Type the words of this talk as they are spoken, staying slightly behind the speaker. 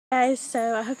Guys,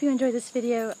 so I hope you enjoyed this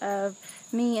video of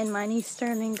me and my niece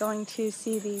Sterling going to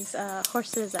see these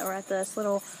horses that were at this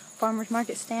little farmer's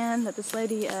market stand that this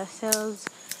lady sells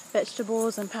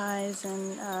vegetables and pies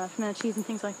and pimento cheese and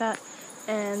things like that,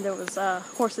 and there was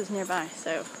horses nearby,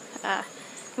 so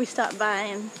we stopped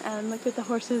by and looked at the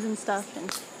horses and stuff,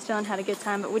 and Sterling had a good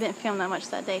time, but we didn't film that much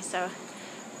that day, so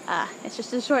it's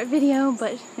just a short video,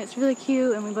 but it's really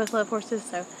cute and we both love horses,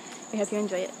 so we hope you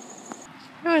enjoy it.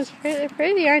 Oh, it's really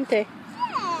pretty, aren't they? Yeah.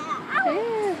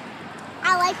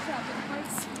 I like riding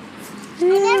horses.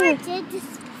 Yeah. I never did this.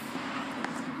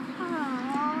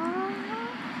 Aww.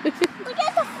 Look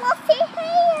at the fluffy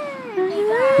hair. I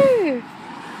know.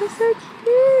 It's so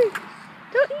cute.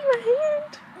 Don't eat my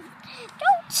hand.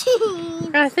 Don't cheat.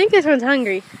 I think this one's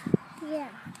hungry. Yeah.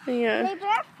 Yeah. Maybe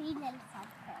they're feeding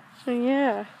something.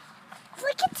 Yeah.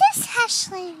 Look at this,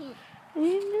 Ashlyn. I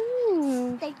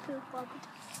know. They poop all the time.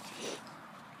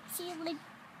 See, like,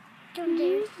 down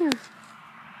there.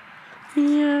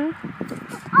 Yeah.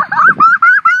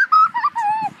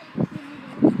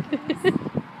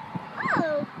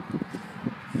 Oh.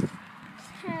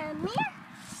 Come here.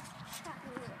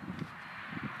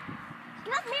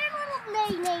 Come here, little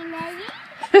nay-nay-nay.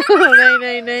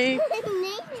 Nay.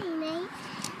 Nay-nay-nay.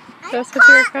 That's what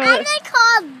you're calling I'm gonna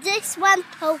call this one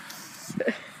Pokey.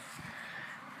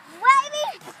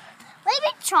 Maybe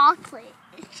chocolate.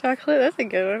 Chocolate? That's a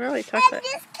good one. I like chocolate. And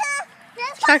this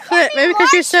Chocolate? Maybe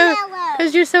because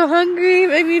you're so hungry.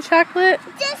 Maybe chocolate.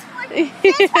 This one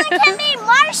can be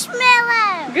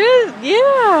marshmallow. Good.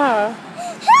 Yeah.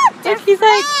 They're Look, he's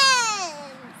like friends.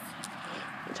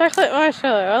 chocolate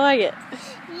marshmallow. I like it.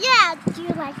 Yeah. Do you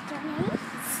like donuts?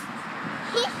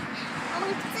 Oh,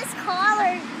 look at this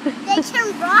collar. They can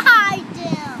ride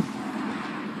them.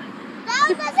 That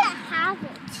one doesn't have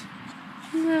it.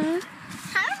 No.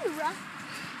 How rough.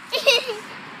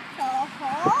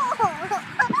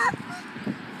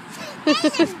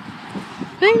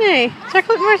 Nay.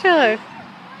 Chocolate marshmallow.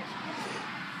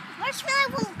 Marshmallow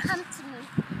won't come to me.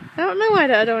 I don't know why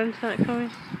the other one's not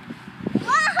coming.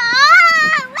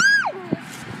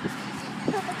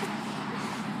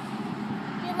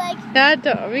 You like? Dad,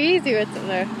 don't be easy with him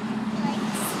though. Like,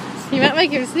 You might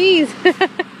make him sneeze.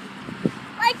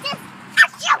 like this.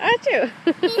 Achoo! Achoo.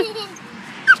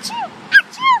 Achoo!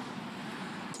 Achoo!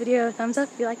 This video, thumbs up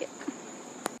if you like it.